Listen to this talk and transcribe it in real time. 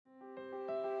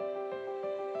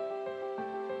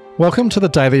Welcome to the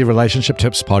Daily Relationship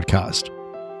Tips Podcast,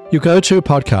 your go-to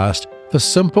podcast for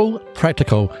simple,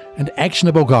 practical, and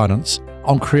actionable guidance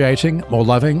on creating more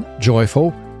loving,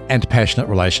 joyful, and passionate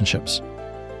relationships.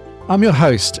 I'm your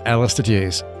host, Alistair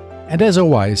Hughes, and as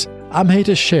always, I'm here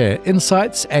to share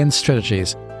insights and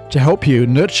strategies to help you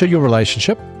nurture your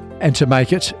relationship and to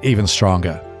make it even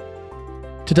stronger.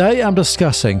 Today, I'm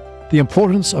discussing the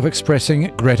importance of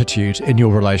expressing gratitude in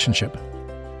your relationship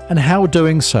and how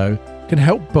doing so can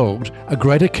help build a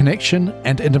greater connection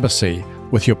and intimacy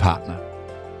with your partner.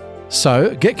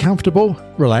 So get comfortable,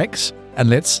 relax, and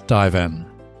let's dive in.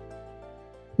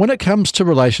 When it comes to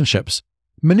relationships,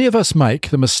 many of us make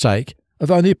the mistake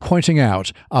of only pointing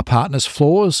out our partner's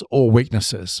flaws or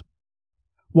weaknesses.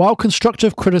 While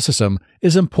constructive criticism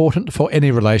is important for any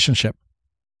relationship,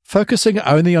 focusing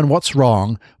only on what's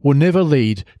wrong will never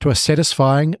lead to a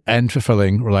satisfying and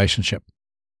fulfilling relationship.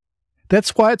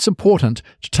 That's why it's important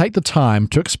to take the time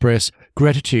to express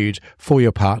gratitude for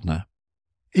your partner,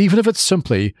 even if it's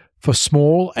simply for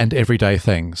small and everyday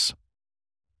things.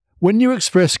 When you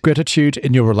express gratitude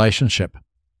in your relationship,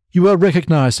 you are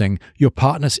recognizing your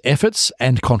partner's efforts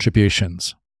and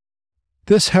contributions.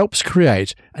 This helps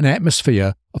create an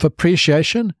atmosphere of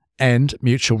appreciation and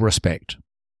mutual respect.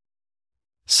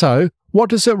 So, what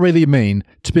does it really mean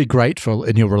to be grateful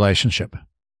in your relationship?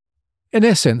 In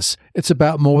essence, it's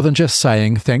about more than just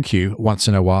saying thank you once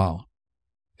in a while.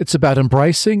 It's about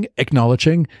embracing,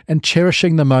 acknowledging, and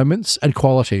cherishing the moments and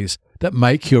qualities that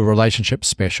make your relationship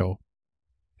special.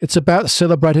 It's about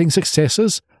celebrating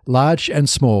successes, large and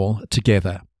small,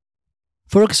 together.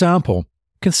 For example,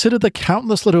 consider the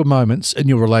countless little moments in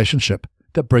your relationship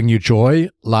that bring you joy,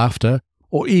 laughter,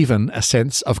 or even a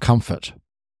sense of comfort.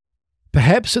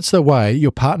 Perhaps it's the way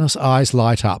your partner's eyes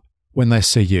light up when they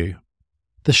see you,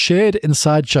 the shared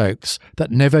inside jokes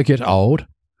that never get old,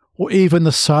 or even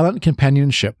the silent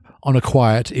companionship on a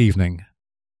quiet evening.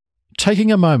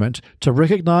 Taking a moment to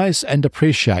recognize and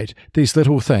appreciate these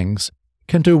little things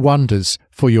can do wonders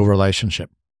for your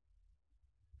relationship.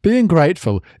 Being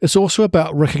grateful is also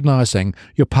about recognizing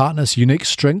your partner's unique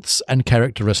strengths and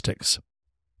characteristics,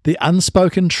 the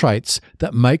unspoken traits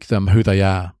that make them who they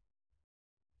are.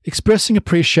 Expressing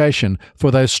appreciation for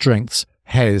those strengths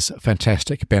has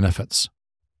fantastic benefits,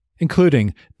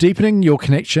 including deepening your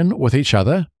connection with each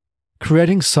other,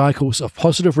 creating cycles of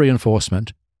positive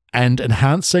reinforcement, and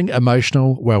enhancing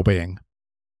emotional well-being.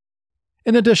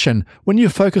 In addition, when you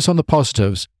focus on the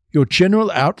positives, your general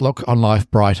outlook on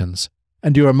life brightens,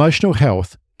 and your emotional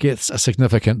health gets a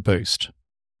significant boost.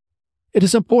 It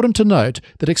is important to note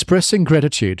that expressing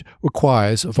gratitude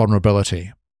requires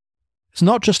vulnerability. It's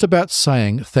not just about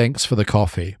saying thanks for the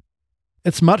coffee.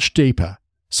 It's much deeper,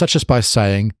 such as by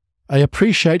saying, I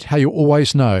appreciate how you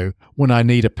always know when I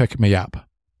need a pick-me-up.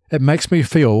 It makes me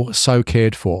feel so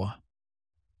cared for.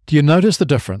 Do you notice the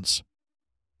difference?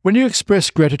 When you express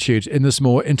gratitude in this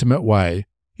more intimate way,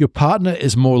 your partner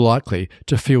is more likely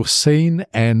to feel seen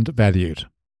and valued.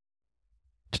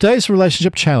 Today's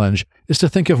relationship challenge is to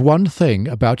think of one thing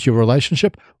about your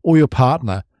relationship or your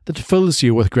partner that fills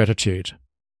you with gratitude.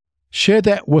 Share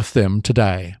that with them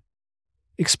today.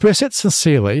 Express it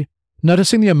sincerely,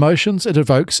 noticing the emotions it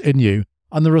evokes in you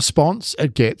and the response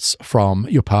it gets from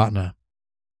your partner.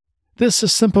 This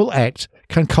simple act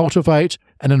can cultivate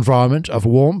an environment of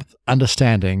warmth,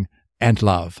 understanding, and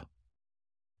love.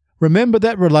 Remember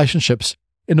that relationships,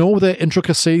 in all their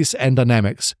intricacies and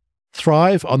dynamics,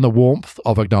 thrive on the warmth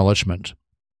of acknowledgement.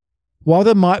 While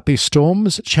there might be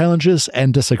storms, challenges,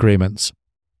 and disagreements,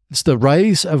 it's the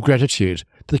rays of gratitude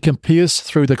that can pierce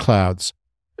through the clouds,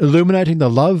 illuminating the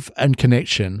love and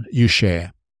connection you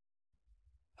share.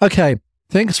 Okay,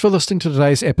 thanks for listening to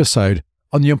today's episode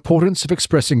on the importance of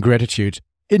expressing gratitude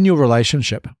in your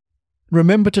relationship.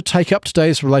 Remember to take up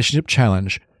today's relationship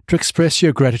challenge to express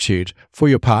your gratitude for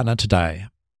your partner today.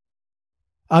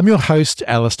 I'm your host,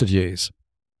 Alistair Hughes.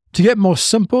 To get more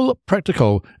simple,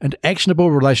 practical, and actionable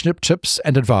relationship tips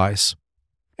and advice,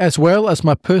 as well as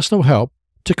my personal help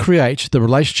to create the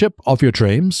relationship of your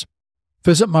dreams,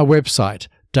 visit my website,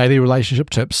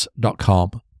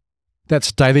 dailyrelationshiptips.com.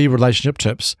 That's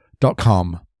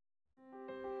dailyrelationshiptips.com.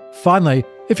 Finally,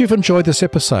 if you've enjoyed this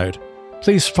episode,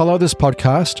 please follow this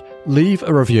podcast, leave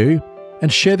a review,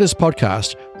 and share this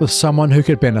podcast with someone who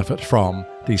could benefit from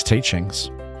these teachings.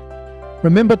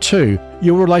 Remember too,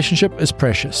 your relationship is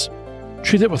precious.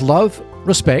 Treat it with love,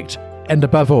 respect, and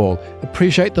above all,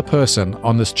 appreciate the person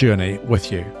on this journey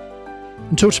with you.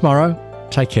 Until tomorrow,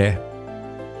 take care.